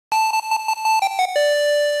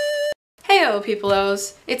Heyo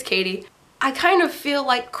peoples, it's Katie. I kind of feel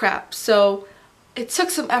like crap, so it took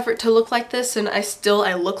some effort to look like this, and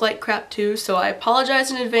I look like crap too, so I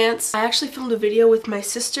apologize in advance. I actually filmed a video with my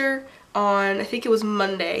sister on, I think it was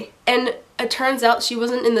Monday, and it turns out she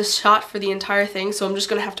wasn't in the shot for the entire thing, so I'm just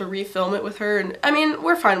gonna have to refilm it with her, and I mean,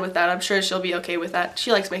 we're fine with that. I'm sure she'll be okay with that.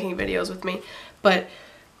 She likes making videos with me, but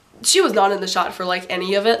she was not in the shot for like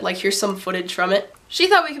any of it. Like, here's some footage from it. She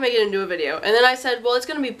thought we could make it into a video, and then I said, well, it's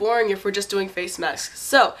gonna be boring if we're just doing face masks.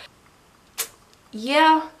 So,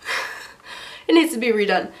 yeah, it needs to be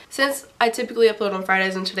redone. Since I typically upload on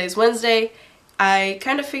Fridays and today's Wednesday, I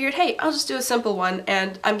kind of figured, hey, I'll just do a simple one,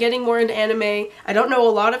 and I'm getting more into anime. I don't know a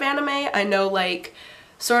lot of anime. I know, like,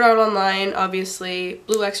 Sword Art Online, obviously,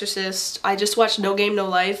 Blue Exorcist. I just watched No Game, No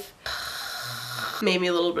Life. Made me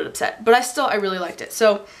a little bit upset, but I really liked it.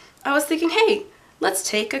 So I was thinking, hey, let's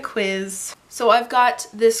take a quiz. So I've got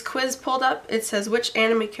this quiz pulled up. It says, which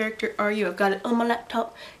anime character are you? I've got it on my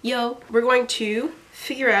laptop. Yo, we're going to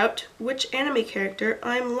figure out which anime character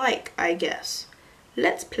I'm like, I guess.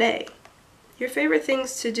 Let's play. Your favorite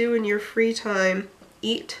things to do in your free time: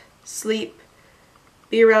 eat, sleep,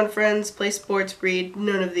 be around friends, play sports, read.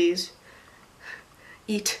 None of these.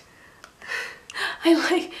 Eat.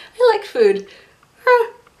 I like food.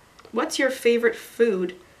 What's your favorite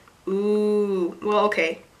food? Ooh, well,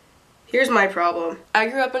 okay. Here's my problem. I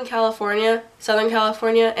grew up in California, Southern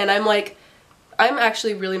California, and I'm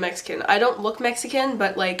actually really Mexican. I don't look Mexican,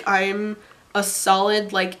 but like I'm a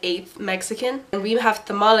solid like 8th Mexican. And we have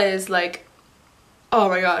tamales, like, oh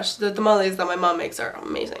my gosh, the tamales that my mom makes are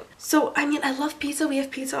amazing. So, I mean, I love pizza. We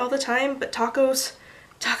have pizza all the time, but tacos.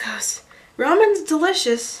 Ramen's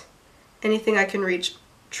delicious. Anything I can reach.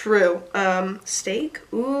 True. Steak?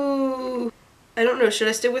 Ooh. I don't know, should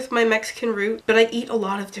I stick with my Mexican route? But I eat a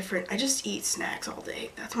lot of different, I just eat snacks all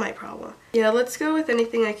day. That's my problem. Yeah, let's go with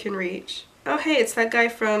anything I can reach. Oh hey, it's that guy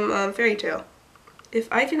from Fairy Tale. If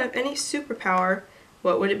I could have any superpower,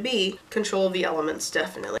 what would it be? Control the elements,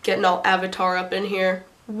 definitely. Getting all Avatar up in here.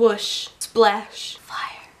 Whoosh. Splash.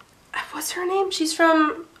 Fire. What's her name? She's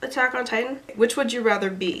from Attack on Titan. Which would you rather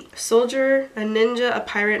be? A soldier, a ninja, a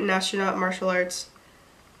pirate, an astronaut, martial arts?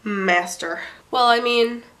 Master. Well, I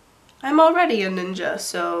mean, I'm already a ninja,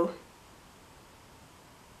 so...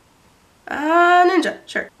 ninja,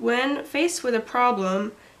 sure. When faced with a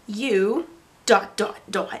problem, you... ...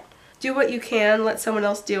 Do what you can, let someone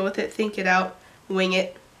else deal with it, think it out, wing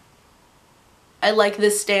it. I like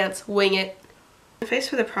this stance, wing it. When faced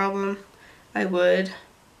with a problem, I would...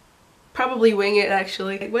 probably wing it,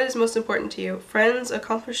 actually. What is most important to you? Friends,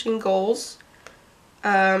 accomplishing goals,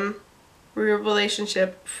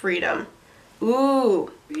 relationship, freedom.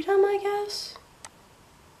 Ooh, freedom, I guess?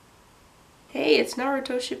 Hey, it's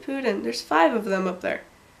Naruto Shippuden. There's 5 of them up there.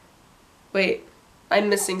 Wait, I'm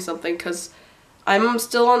missing something, because I'm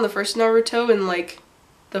still on the first Naruto, and like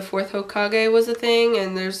the 4th Hokage was a thing,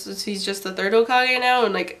 and he's just the 3rd Hokage now,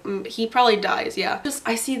 and like he probably dies, yeah. Just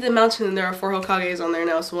I see the mountain and there are 4 Hokages on there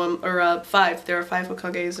now, so 5. There are 5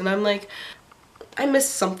 Hokages, and I'm like, I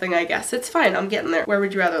missed something, I guess. It's fine, I'm getting there. Where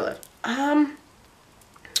would you rather live?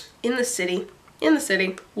 In the city. In the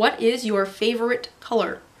city. What is your favorite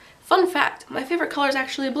color? Fun fact, my favorite color is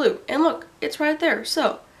actually blue. And look, it's right there,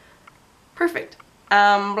 so perfect.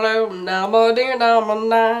 I'm blue, da-ba-dee,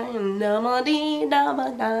 da-ba-die, da-ba-dee,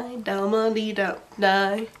 da-ba-die, da-ba-dee,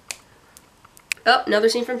 da-die. Oh, another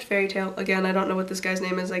scene from Fairy Tale. Again, I don't know what this guy's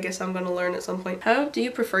name is. I guess I'm gonna learn at some point. How do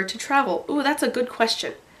you prefer to travel? Ooh, that's a good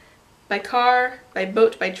question. By car, by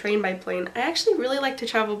boat, by train, by plane. I actually really like to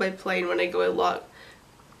travel by plane when I go a lot.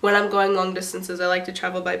 When I'm going long distances, I like to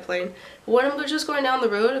travel by plane. But when I'm just going down the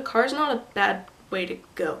road, a car's not a bad way to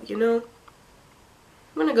go, you know?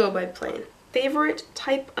 I'm gonna go by plane. Favorite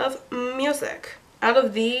type of music? Out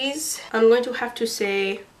of these, I'm going to have to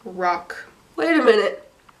say rock. Wait a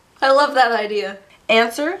minute. I love that idea.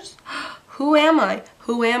 Answers? Who am I?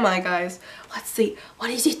 Who am I, guys? Let's see. What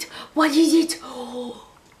is it? What is it? Oh,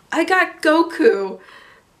 I got Goku.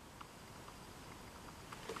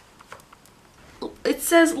 It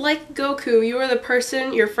says, like Goku, you are the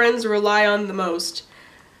person your friends rely on the most.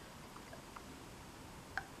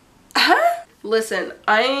 Huh? Listen,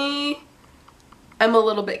 I'm a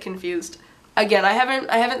little bit confused. Again, I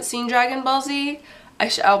haven't seen Dragon Ball Z.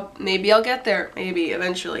 Maybe I'll get there, maybe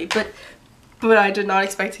eventually. But I did not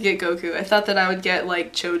expect to get Goku. I thought that I would get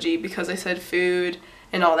like Choji because I said food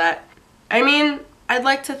and all that. I mean, I'd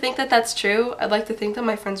like to think that that's true. I'd like to think that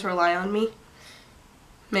my friends rely on me.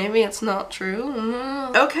 Maybe it's not true.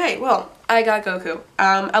 Okay, well, I got Goku.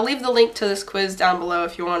 I'll leave the link to this quiz down below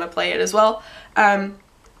if you want to play it as well.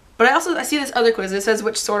 But I see this other quiz. It says,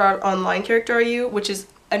 which Sword Art Online character are you? Which is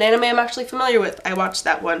an anime I'm actually familiar with. I watched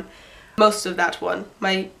that one. Most of that one.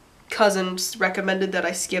 My cousins recommended that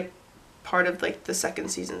I skip part of like the second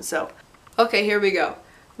season, so. Okay, here we go.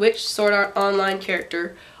 Which Sword Art Online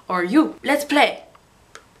character are you? Let's play!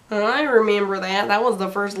 I remember that. That was the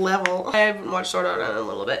first level. I haven't watched Sword Art Online in a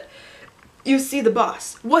little bit. You see the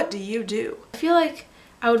boss. What do you do? I feel like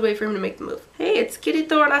I would wait for him to make the move. Hey, it's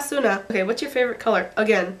Kirito and Asuna. Okay, what's your favorite color?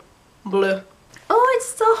 Again, blue. Oh,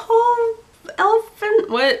 it's the whole elephant.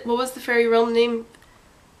 What was the fairy realm name?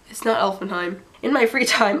 It's not Elfenheim. In my free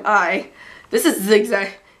time, this is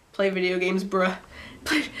Zigzag. Play video games, bruh.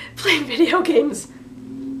 Play video games.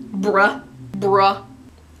 Bruh.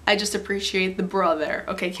 I just appreciate the bruh there.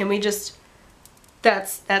 Okay, can we just...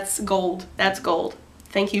 That's gold. That's gold.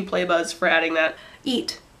 Thank you, Playbuzz, for adding that.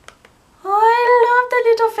 Eat. Oh, I love the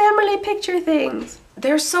little family picture things.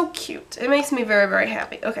 They're so cute. It makes me very, very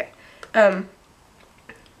happy. Okay.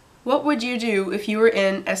 What would you do if you were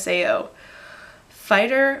in SAO?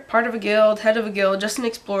 Fighter, part of a guild, head of a guild, just an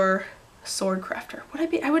explorer, sword crafter. Would I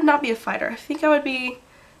be? I would not be a fighter. I think I would be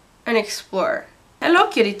an explorer. Hello,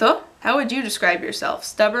 Kirito. How would you describe yourself?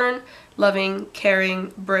 Stubborn, loving,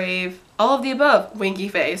 caring, brave, all of the above. Winky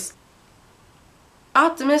face.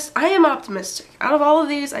 Optimist. I am optimistic. Out of all of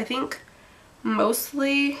these, I think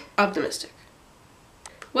mostly optimistic.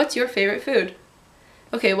 What's your favorite food?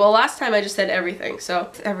 Okay, well last time I just said everything, so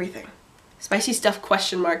it's everything. Spicy stuff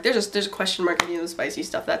question mark. There's a question mark at the end of the spicy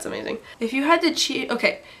stuff. That's amazing. If you had to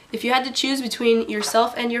if you had to choose between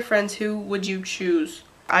yourself and your friends, who would you choose?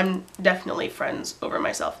 I'm definitely friends over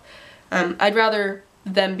myself. I'd rather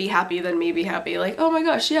them be happy than me be happy. Like, oh my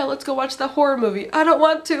gosh, yeah, let's go watch the horror movie. I don't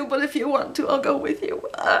want to, but if you want to, I'll go with you.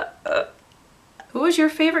 Who was your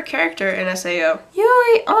favorite character in SAO? Yui.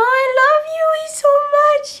 Oh, I love Yui so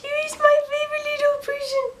much. Yui's my favorite little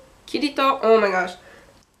person. Kirito. Oh my gosh.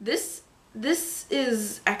 This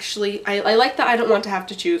is actually, I like that I don't want to have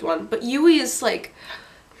to choose one, but Yui is like,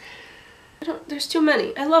 there's too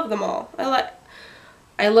many. I love them all.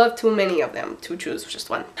 I love too many of them to choose just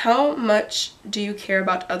one. How much do you care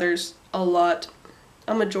about others? A lot.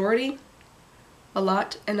 A majority? A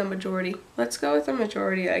lot and a majority. Let's go with a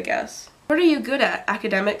majority, I guess. What are you good at?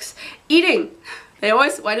 Academics? Eating!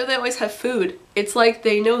 Why do they always have food? It's like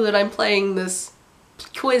they know that I'm playing this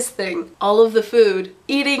quiz thing. All of the food.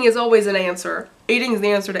 Eating is always an answer. Eating is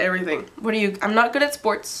the answer to everything. I'm not good at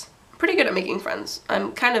sports. I'm pretty good at making friends.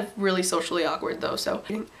 I'm kind of really socially awkward though, so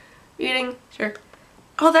eating, sure.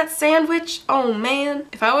 Oh, that sandwich! Oh man!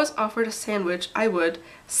 If I was offered a sandwich, I would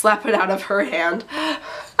slap it out of her hand.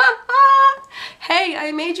 Hey,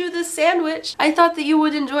 I made you this sandwich. I thought that you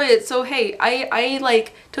would enjoy it, so hey, I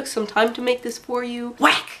like took some time to make this for you.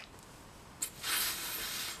 Whack!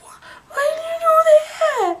 Why did you do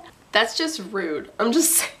that? That's just rude.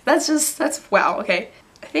 That's wow, okay.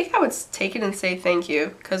 I think I would take it and say thank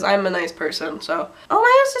you, because I'm a nice person, so. Oh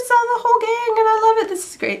my gosh, it's all the whole gang and I love it.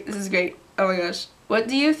 This is great. This is great. Oh my gosh. What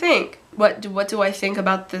do you think? What do I think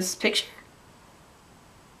about this picture?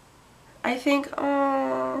 I think,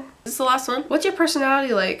 oh, this is the last one. What's your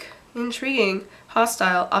personality like? Intriguing,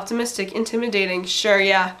 hostile, optimistic, intimidating. Sure,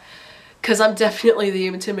 yeah, because I'm definitely the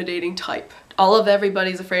intimidating type. All of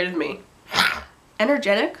everybody's afraid of me.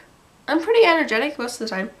 Energetic? I'm pretty energetic most of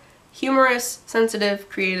the time. Humorous, sensitive,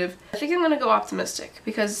 creative. I think I'm gonna go optimistic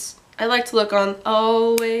because I like to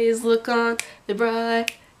always look on the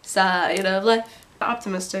bright side of life.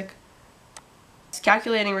 Optimistic. It's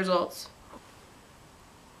calculating results.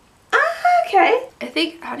 Okay. I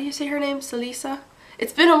think, how do you say her name? Salisa?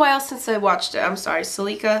 It's been a while since I watched it. I'm sorry.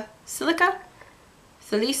 Salika?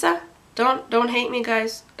 Salisa? Don't hate me,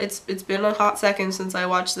 guys. It's been a hot second since I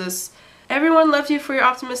watched this. Everyone loves you for your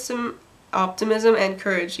optimism and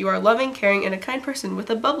courage. You are loving, caring, and a kind person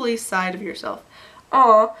with a bubbly side of yourself.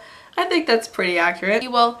 Aw, I think that's pretty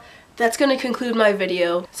accurate. Well, that's gonna conclude my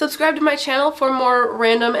video. Subscribe to my channel for more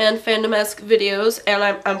random and fandom-esque videos, and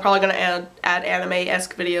I'm probably gonna add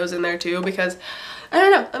anime-esque videos in there too, because, I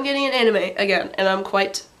don't know, I'm getting an anime again, and I'm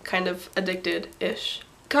quite kind of addicted-ish.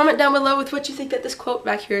 Comment down below with what you think that this quote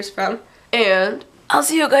back here is from, and I'll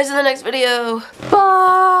see you guys in the next video.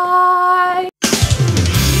 Bye!